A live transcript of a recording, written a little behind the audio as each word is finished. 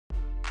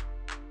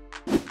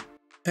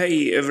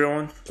Hey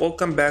everyone,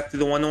 welcome back to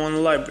the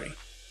 101 library.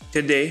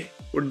 Today,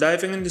 we're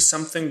diving into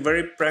something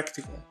very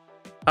practical: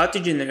 how to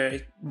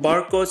generate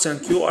barcodes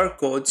and QR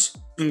codes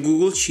in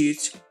Google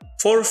Sheets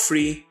for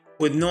free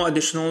with no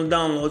additional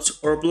downloads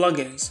or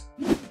plugins.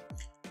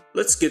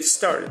 Let's get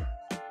started.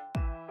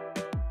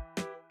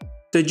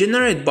 To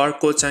generate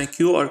barcodes and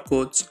QR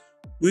codes,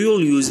 we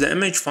will use the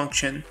image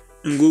function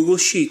in Google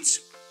Sheets.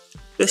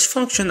 This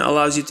function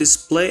allows you to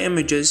display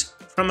images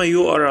from a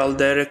URL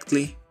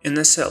directly in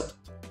a cell.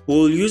 We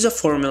will use a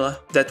formula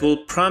that will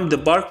prompt the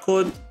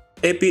barcode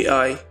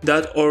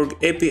API.org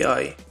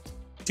API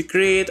to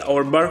create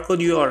our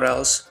barcode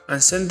URLs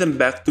and send them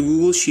back to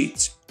Google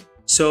Sheets.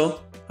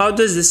 So, how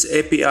does this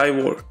API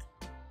work?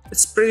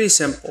 It's pretty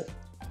simple.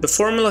 The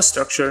formula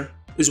structure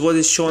is what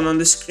is shown on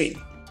the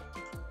screen.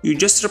 You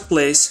just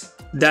replace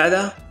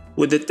data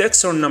with the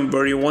text or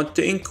number you want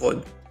to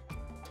encode.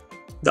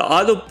 The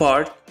auto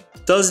part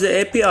tells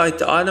the API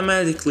to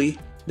automatically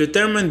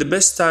determine the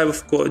best type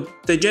of code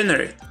to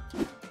generate.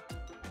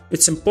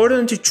 It's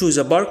important to choose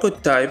a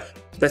barcode type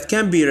that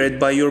can be read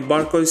by your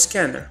barcode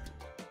scanner.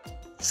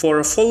 For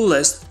a full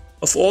list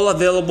of all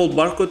available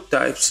barcode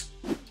types,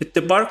 hit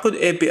the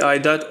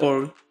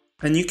barcodeapi.org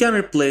and you can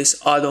replace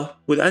auto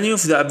with any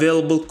of the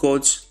available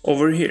codes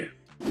over here.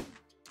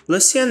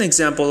 Let's see an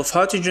example of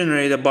how to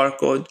generate a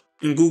barcode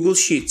in Google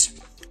Sheets.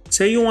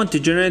 Say you want to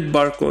generate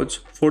barcodes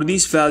for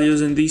these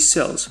values in these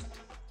cells.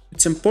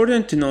 It's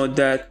important to note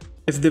that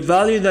if the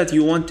value that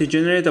you want to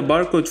generate a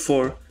barcode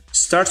for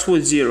starts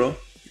with 0,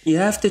 you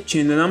have to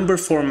change the number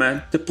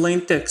format to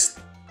plain text.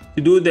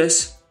 To do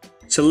this,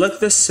 select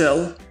the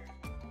cell,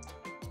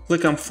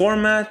 click on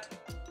Format,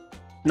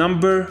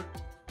 Number,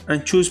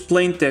 and choose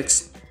Plain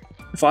Text.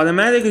 If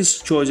Automatic is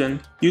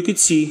chosen, you could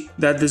see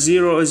that the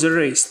 0 is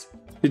erased.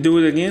 To do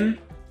it again,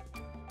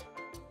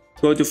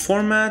 go to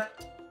Format,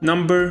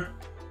 Number,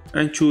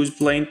 and choose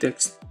Plain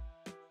Text.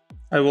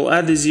 I will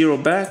add the 0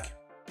 back.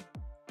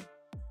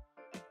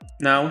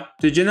 Now,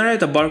 to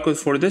generate a barcode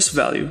for this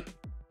value,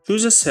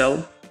 choose a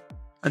cell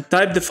and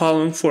type the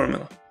following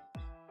formula: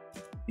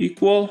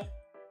 equal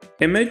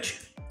image,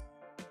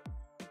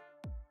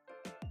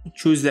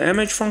 choose the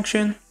image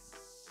function,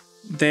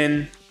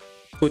 then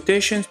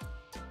quotation,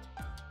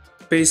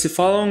 paste the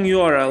following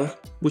URL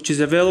which is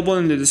available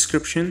in the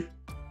description,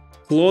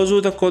 close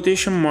with a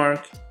quotation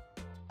mark,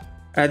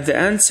 add the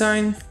and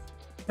sign,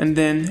 and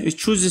then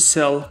choose the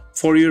cell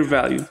for your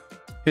value.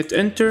 Hit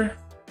enter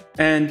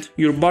and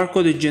your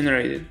barcode is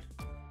generated.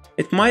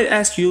 It might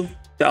ask you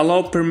to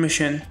allow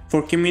permission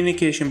for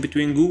communication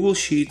between Google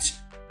Sheets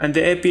and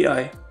the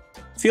API.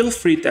 Feel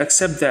free to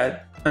accept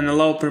that and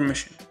allow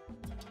permission.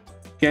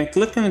 You can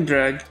click and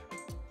drag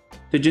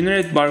to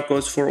generate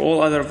barcodes for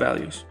all other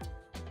values.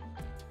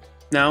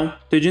 Now,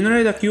 to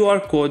generate a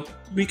QR code,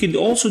 we could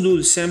also do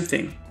the same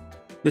thing.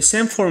 The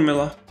same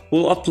formula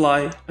will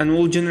apply and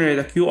will generate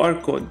a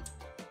QR code.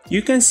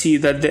 You can see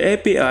that the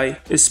API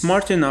is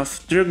smart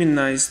enough to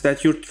recognize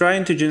that you're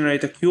trying to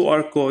generate a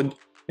QR code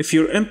if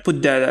your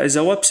input data is a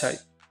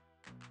website.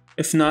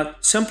 If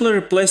not, simply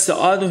replace the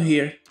auto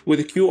here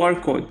with a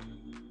QR code.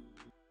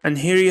 And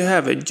here you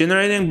have it,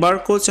 generating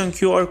barcodes and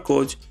QR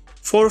codes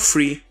for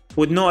free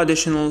with no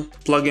additional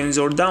plugins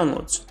or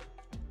downloads.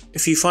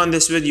 If you found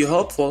this video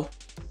helpful,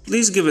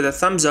 please give it a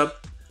thumbs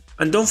up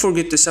and don't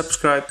forget to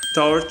subscribe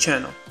to our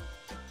channel.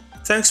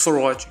 Thanks for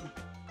watching.